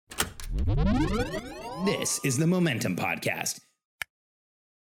This is the Momentum Podcast.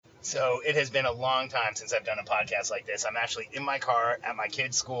 So it has been a long time since I've done a podcast like this. I'm actually in my car at my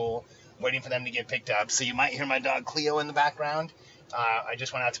kids' school waiting for them to get picked up. So you might hear my dog Cleo in the background. I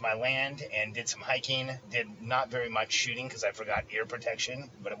just went out to my land and did some hiking. Did not very much shooting because I forgot ear protection,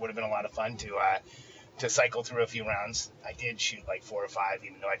 but it would have been a lot of fun to cycle through a few rounds. I did shoot like 4 or 5,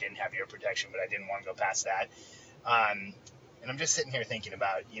 even though I didn't have ear protection, but I didn't want to go past that. And I'm just sitting here thinking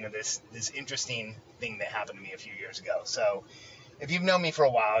about, this interesting thing that happened to me a few years ago. So if you've known me for a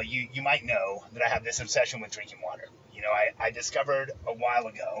while, you might know that I have this obsession with drinking water. I discovered a while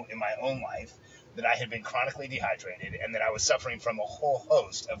ago in my own life that I had been chronically dehydrated and that I was suffering from a whole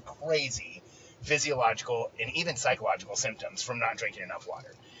host of crazy physiological and even psychological symptoms from not drinking enough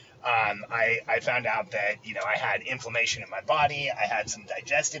water. I found out that, I had inflammation in my body. I had some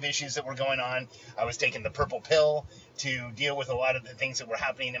digestive issues that were going on. I was taking the purple pill to deal with a lot of the things that were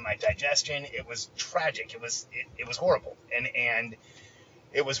happening in my digestion. It was tragic. It was horrible. And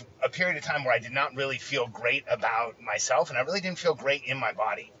it was a period of time where I did not really feel great about myself, and I really didn't feel great in my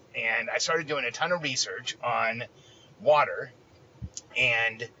body. And I started doing a ton of research on water,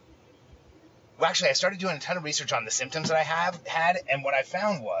 and I started doing a ton of research on the symptoms that I had, and what I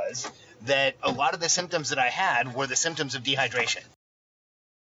found was that a lot of the symptoms that I had were the symptoms of dehydration.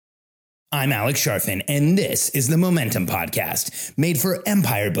 I'm Alex Sharfin, and this is the Momentum Podcast, made for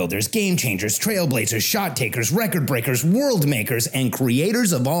empire builders, game changers, trailblazers, shot takers, record breakers, world makers, and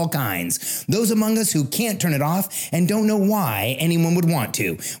creators of all kinds. Those among us who can't turn it off and don't know why anyone would want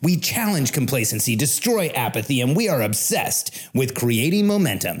to. We challenge complacency, destroy apathy, and we are obsessed with creating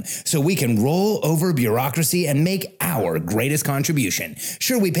momentum so we can roll over bureaucracy and make our greatest contribution.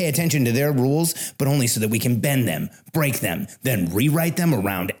 Sure, we pay attention to their rules, but only so that we can bend them, break them, then rewrite them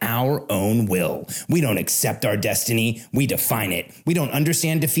around our own will. We don't accept our destiny, we define it. We don't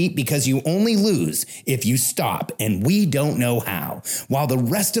understand defeat because you only lose if you stop, and we don't know how. While the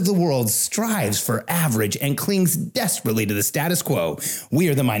rest of the world strives for average and clings desperately to the status quo, we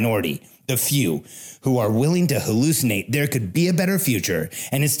are the minority, the few, who are willing to hallucinate there could be a better future,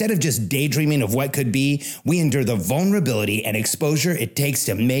 and instead of just daydreaming of what could be, we endure the vulnerability and exposure it takes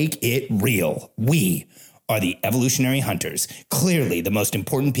to make it real. We are the evolutionary hunters, clearly the most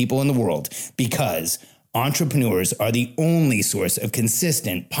important people in the world, because entrepreneurs are the only source of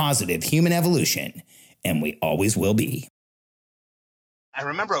consistent, positive human evolution, and we always will be. I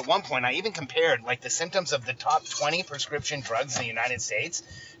remember at one point I even compared the symptoms of the top 20 prescription drugs in the United States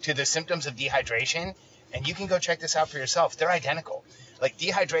to the symptoms of dehydration, and you can go check this out for yourself. They're identical.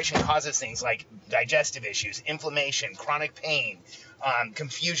 Dehydration causes things like digestive issues, inflammation, chronic pain,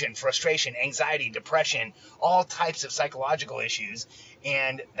 confusion, frustration, anxiety, depression, all types of psychological issues.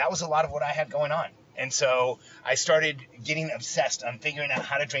 And that was a lot of what I had going on. And so I started getting obsessed on figuring out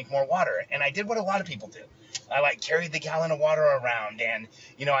how to drink more water. And I did what a lot of people do. I carried the gallon of water around, and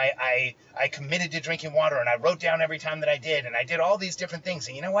I committed to drinking water, and I wrote down every time that I did, and I did all these different things.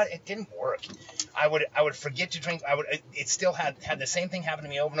 And you know what? It didn't work. I would forget to drink. It still had the same thing happen to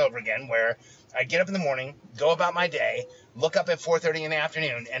me over and over again, where I get up in the morning, go about my day, look up at 4:30 in the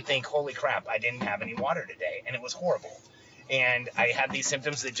afternoon, and think, holy crap, I didn't have any water today, and it was horrible. And I had these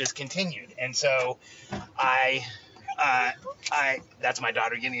symptoms that just continued, and so that's my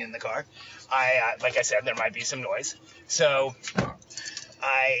daughter getting in the car. Like I said, there might be some noise. So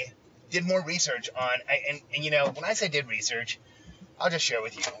I did more research on, when I say did research, I'll just share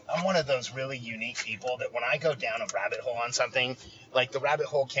with you. I'm one of those really unique people that when I go down a rabbit hole on something, the rabbit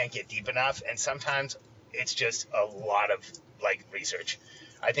hole can't get deep enough. And sometimes it's just a lot of research.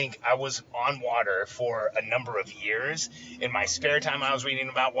 I think I was on water for a number of years. In my spare time, I was reading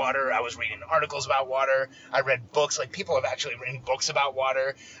about water. I was reading articles about water. I read books. People have actually written books about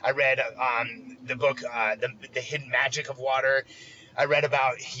water. I read the book, The Hidden Magic of Water. I read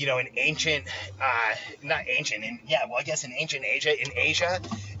about, in ancient, I guess in ancient Asia,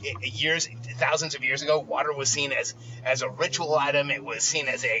 thousands of years ago, water was seen as a ritual item. It was seen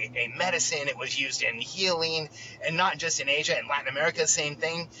as a medicine. It was used in healing, and not just in Asia. In Latin America, same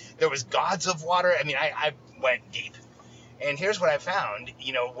thing. There was gods of water. I went deep. And here's what I found,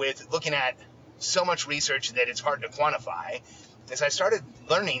 with looking at so much research that it's hard to quantify, is I started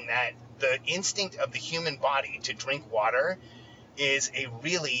learning that the instinct of the human body to drink water is a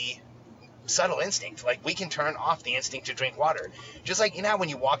really subtle instinct. We can turn off the instinct to drink water. Just how when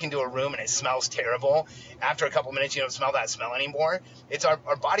you walk into a room and it smells terrible, after a couple minutes you don't smell that smell anymore. It's our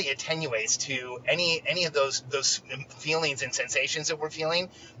body attenuates to any of those feelings and sensations that we're feeling,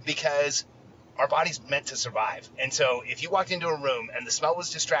 because our body's meant to survive. And so if you walked into a room and the smell was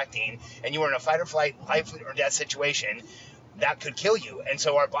distracting and you were in a fight or flight, life or death situation, that could kill you. And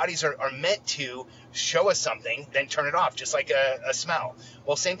so our bodies are meant to show us something, then turn it off, just like a smell.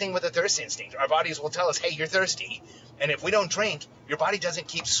 Well, same thing with a thirst instinct. Our bodies will tell us, hey, you're thirsty. And if we don't drink, your body doesn't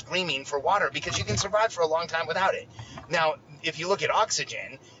keep screaming for water because you can survive for a long time without it. Now, if you look at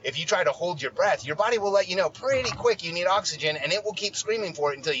oxygen, if you try to hold your breath, your body will let you know pretty quick you need oxygen, and it will keep screaming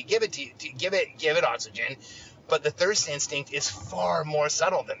for it until you give it oxygen. But the thirst instinct is far more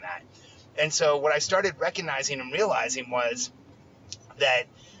subtle than that. And so what I started recognizing and realizing was that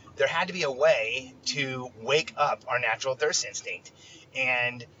there had to be a way to wake up our natural thirst instinct.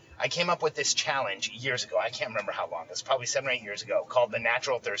 And I came up with this challenge years ago. I can't remember how long. It was probably 7 or 8 years ago, called the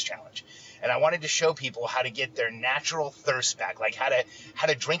Natural Thirst Challenge. And I wanted to show people how to get their natural thirst back, like how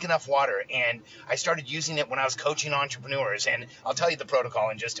to drink enough water. And I started using it when I was coaching entrepreneurs. And I'll tell you the protocol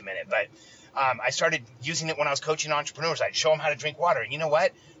in just a minute. But I started using it when I was coaching entrepreneurs. I'd show them how to drink water. And you know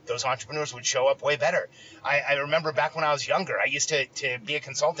what? Those entrepreneurs would show up way better. I remember back when I was younger, I used to be a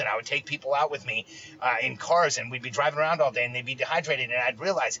consultant. I would take people out with me in cars, and we'd be driving around all day, and they'd be dehydrated. And I'd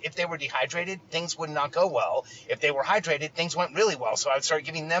realize if they were dehydrated, things would not go well. If they were hydrated, things went really well. So I would start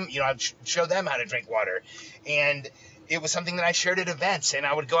giving them, I'd show them how to drink water. And it was something that I shared at events, and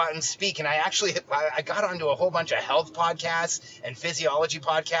I would go out and speak. And I got onto a whole bunch of health podcasts and physiology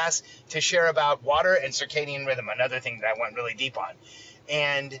podcasts to share about water and circadian rhythm, another thing that I went really deep on.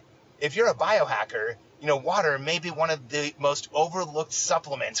 And if you're a biohacker, water may be one of the most overlooked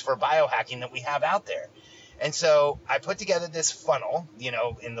supplements for biohacking that we have out there. And so I put together this funnel,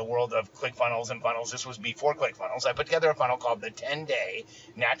 in the world of ClickFunnels and funnels. This was before ClickFunnels. I put together a funnel called the 10-Day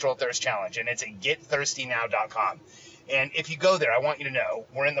Natural Thirst Challenge, and it's at getthirstynow.com. And if you go there, I want you to know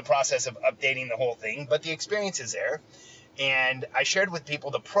we're in the process of updating the whole thing, but the experience is there. And I shared with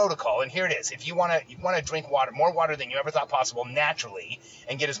people the protocol, and here it is. If you want to drink water, more water than you ever thought possible naturally,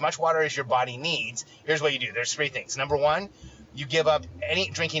 and get as much water as your body needs, here's what you do. There's 3 things. Number 1, you give up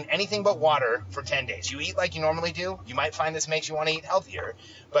drinking anything but water for 10 days. You eat like you normally do. You might find this makes you want to eat healthier,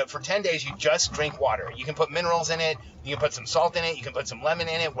 but for 10 days, you just drink water. You can put minerals in it. You can put some salt in it. You can put some lemon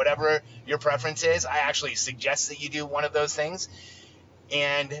in it, whatever your preference is. I actually suggest that you do one of those things.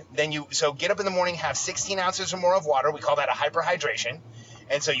 And then so get up in the morning, have 16 ounces or more of water. We call that a hyperhydration.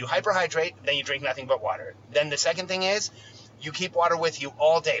 And so you hyperhydrate, then you drink nothing but water. Then the second thing is you keep water with you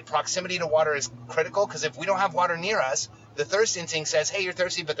all day. Proximity to water is critical because if we don't have water near us, the thirst instinct says, hey, you're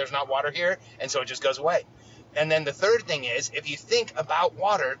thirsty, but there's not water here. And so it just goes away. And then the third thing is if you think about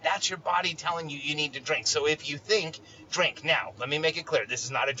water, that's your body telling you you need to drink. So if you think, drink. Now, let me make it clear. This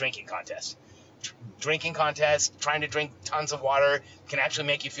is not a drinking contest. Drinking contest, trying to drink tons of water can actually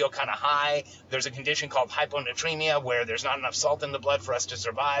make you feel kind of high. There's a condition called hyponatremia where there's not enough salt in the blood for us to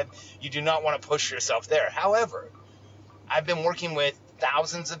survive. You do not want to push yourself there. However, I've been working with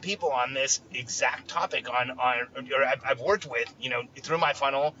thousands of people on this exact topic I've worked with, through my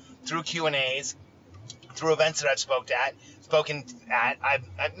funnel, through Q&As, through events that I've spoken at.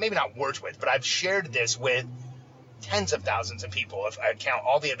 I've maybe not worked with, but I've shared this with tens of thousands of people. If I count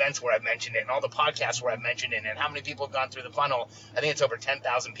all the events where I've mentioned it and all the podcasts where I've mentioned it and how many people have gone through the funnel, I think it's over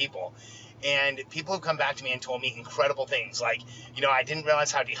 10,000 people. And people have come back to me and told me incredible things like, I didn't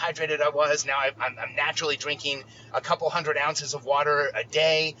realize how dehydrated I was. Now I'm naturally drinking a couple 100 ounces of water a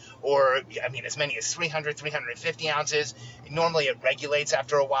day, or as many as 300, 350 ounces. Normally it regulates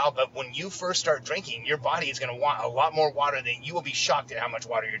after a while, but when you first start drinking, your body is going to want a lot more water than you will be shocked at how much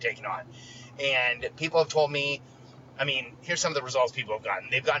water you're taking on. And people have told me, here's some of the results people have gotten.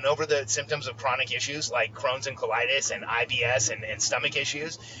 They've gotten over the symptoms of chronic issues like Crohn's and colitis and IBS and stomach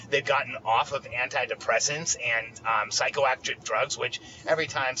issues. They've gotten off of antidepressants and psychoactive drugs, which every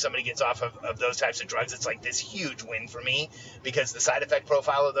time somebody gets off of those types of drugs, it's like this huge win for me because the side effect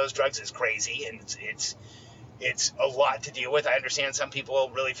profile of those drugs is crazy and it's a lot to deal with. I understand some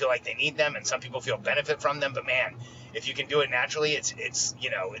people really feel like they need them and some people feel benefit from them, but man, if you can do it naturally,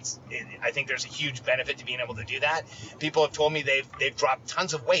 I think there's a huge benefit to being able to do that. People have told me they've dropped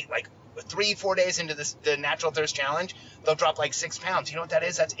tons of weight, like 3-4 days into the Natural Thirst Challenge, they'll drop like 6 pounds. You know what that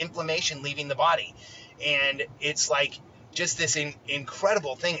is? That's inflammation leaving the body. And it's like just this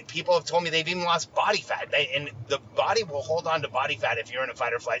incredible thing. People have told me they've even lost body fat. And the body will hold on to body fat if you're in a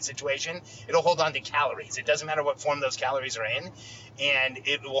fight or flight situation. It'll hold on to calories. It doesn't matter what form those calories are in. And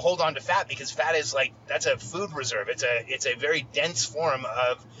it will hold on to fat because fat is that's a food reserve. It's a very dense form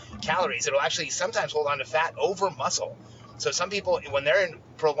of calories. It'll actually sometimes hold on to fat over muscle. So some people, when they're in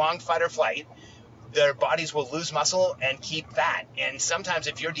prolonged fight or flight, their bodies will lose muscle and keep fat. And sometimes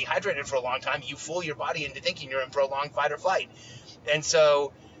if you're dehydrated for a long time, you fool your body into thinking you're in prolonged fight or flight. And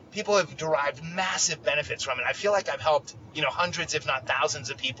so people have derived massive benefits from it. I feel like I've helped, hundreds, if not thousands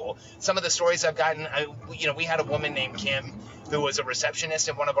of people. Some of the stories I've gotten, we had a woman named Kim who was a receptionist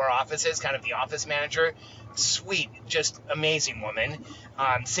in one of our offices, kind of the office manager. Sweet, just amazing woman.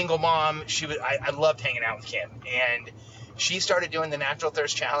 Single mom. I loved hanging out with Kim. And she started doing the Natural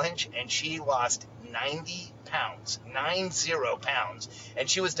Thirst Challenge, and she lost 90 pounds, 90 pounds. And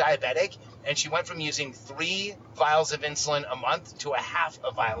she was diabetic, and she went from using 3 vials of insulin a month to a half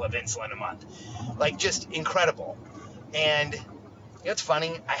a vial of insulin a month. Like, just incredible. And it's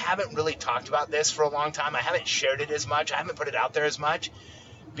funny, I haven't really talked about this for a long time. I haven't shared it as much. I haven't put it out there as much,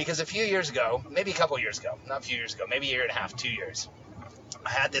 because a few years ago, maybe a couple years ago, not a few years ago, maybe a year and a half, 2 years, I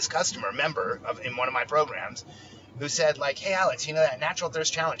had this member in one of my programs who said, like, hey, Alex, that Natural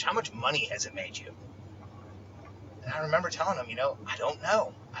Thirst Challenge, how much money has it made you? And I remember telling him, I don't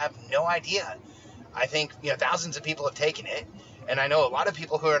know. I have no idea. I think, thousands of people have taken it. And I know a lot of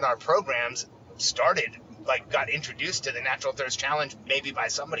people who are in our programs got introduced to the Natural Thirst Challenge maybe by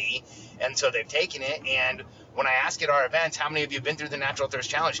somebody. And so they've taken it. And when I ask at our events, how many of you have been through the Natural Thirst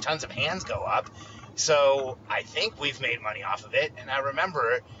Challenge? Tons of hands go up. So I think we've made money off of it. And I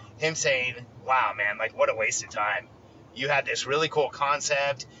remember him saying, wow, man, like, what a waste of time. You had this really cool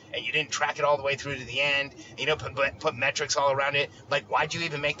concept, and you didn't track it all the way through to the end. Put metrics all around it. Like, why'd you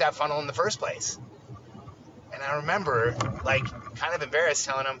even make that funnel in the first place? And I remember, kind of embarrassed,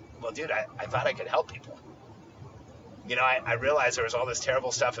 telling him, well, dude, I thought I could help people. I realized there was all this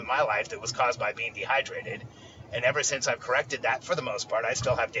terrible stuff in my life that was caused by being dehydrated. And ever since I've corrected that, for the most part, I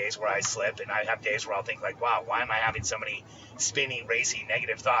still have days where I slip, and I have days where I'll think, wow, why am I having so many spinning, racy,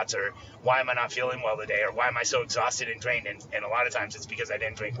 negative thoughts, or why am I not feeling well today, or why am I so exhausted and drained? And a lot of times it's because I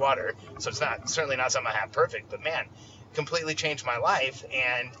didn't drink water. So it's certainly not something I have perfect, but man, completely changed my life,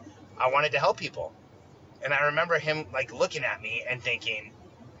 and I wanted to help people. And I remember him looking at me and thinking,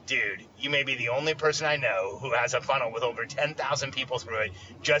 dude, you may be the only person I know who has a funnel with over 10,000 people through it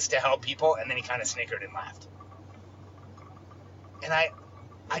just to help people. And then he kind of snickered and laughed. And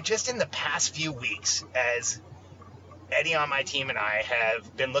I just, in the past few weeks, as Eddie on my team and I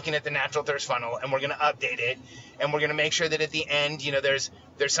have been looking at the Natural Thirst funnel, and we're going to update it, and we're going to make sure that at the end, there's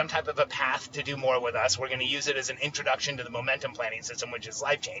some type of a path to do more with us. We're going to use it as an introduction to the momentum planning system, which is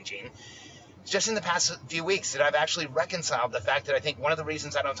life-changing. It's just in the past few weeks that I've actually reconciled the fact that I think one of the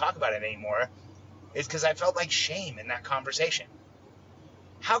reasons I don't talk about it anymore is because I felt like shame in that conversation.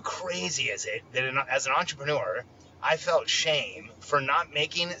 How crazy is it that as an entrepreneur, I felt shame for not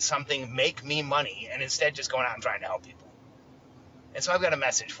making something make me money and instead just going out and trying to help people? And so I've got a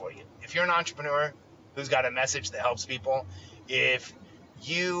message for you. If you're an entrepreneur who's got a message that helps people, if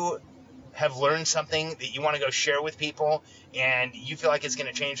you have learned something that you want to go share with people and you feel like it's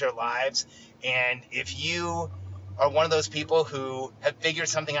going to change their lives, and if you are one of those people who have figured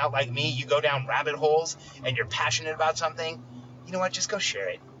something out like me, you go down rabbit holes and you're passionate about something, you know what, just go share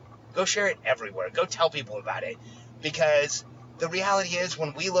it. Go share it everywhere. Go tell people about it. Because the reality is,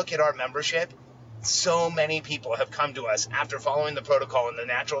 when we look at our membership, so many people have come to us after following the protocol in the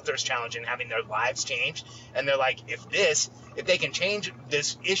Natural Thirst Challenge and having their lives changed. And they're like, if they can change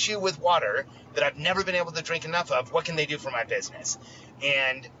this issue with water that I've never been able to drink enough of, what can they do for my business?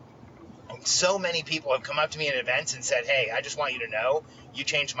 And so many people have come up to me at events and said, hey, I just want you to know you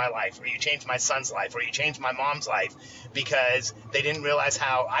changed my life, or you changed my son's life, or you changed my mom's life, because they didn't realize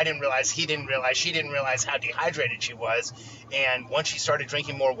how I didn't realize, he didn't realize, she didn't realize how dehydrated she was. And once she started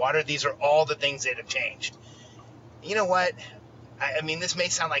drinking more water, these are all the things that have changed. You know what? I mean, this may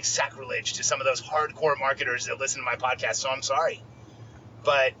sound like sacrilege to some of those hardcore marketers that listen to my podcast, so I'm sorry.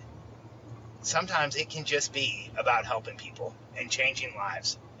 But sometimes it can just be about helping people and changing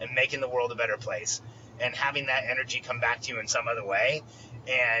lives and making the world a better place and having that energy come back to you in some other way.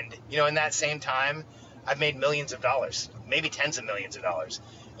 And, in that same time, I've made millions of dollars, maybe tens of millions of dollars.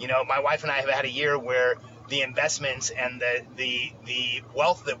 My wife and I have had a year where the investments and the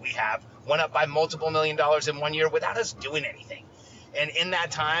wealth that we have went up by multiple $1 million in 1 year without us doing anything. And in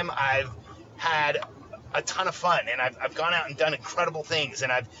that time, I've had a ton of fun, and I've gone out and done incredible things,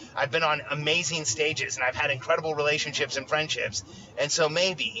 and I've been on amazing stages, and I've had incredible relationships and friendships. And so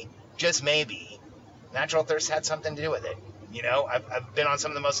maybe, just maybe, Natural Thirst had something to do with it. I've been on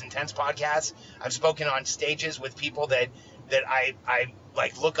some of the most intense podcasts. I've spoken on stages with people that I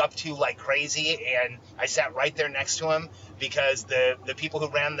look up to like crazy, and I sat right there next to them because the people who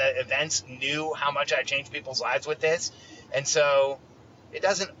ran the events knew how much I changed people's lives with this. And so it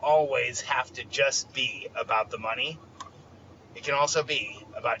doesn't always have to just be about the money. It can also be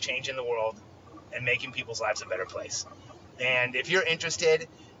about changing the world and making people's lives a better place. And if you're interested,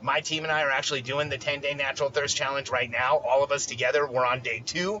 my team and I are actually doing the 10-day natural thirst challenge right now. All of us together, we're on day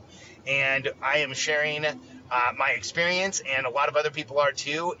 2, and I am sharing my experience, and a lot of other people are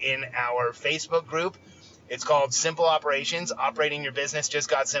too, in our Facebook group. It's called Simple Operations. Operating your business just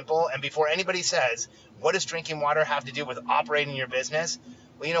got simple. And before anybody says, what does drinking water have to do with operating your business?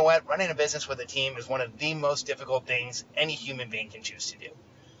 Well, you know what? Running a business with a team is one of the most difficult things any human being can choose to do.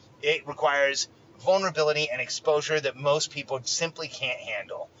 It requires vulnerability and exposure that most people simply can't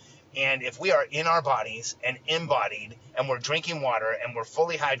handle. And if we are in our bodies and embodied, and we're drinking water and we're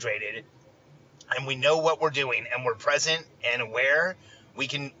fully hydrated, and we know what we're doing, and we're present and aware, we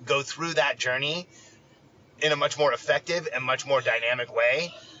can go through that journey in a much more effective and much more dynamic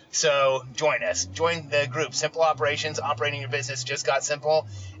way. So join us. Join the group, Simple Operations, Operating Your Business Just Got Simple,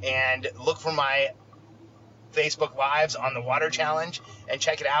 and look for my Facebook Lives on the Water Challenge and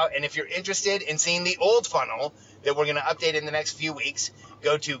check it out. And if you're interested in seeing the old funnel that we're going to update in the next few weeks,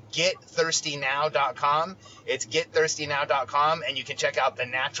 go to getthirstynow.com. It's getthirstynow.com, and you can check out the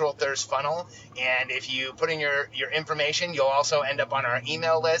natural thirst funnel. And if you put in your information, you'll also end up on our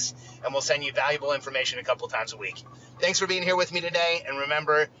email list, and we'll send you valuable information a couple times a week. Thanks for being here with me today. And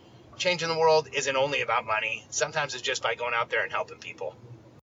remember, changing the world isn't only about money. Sometimes it's just by going out there and helping people.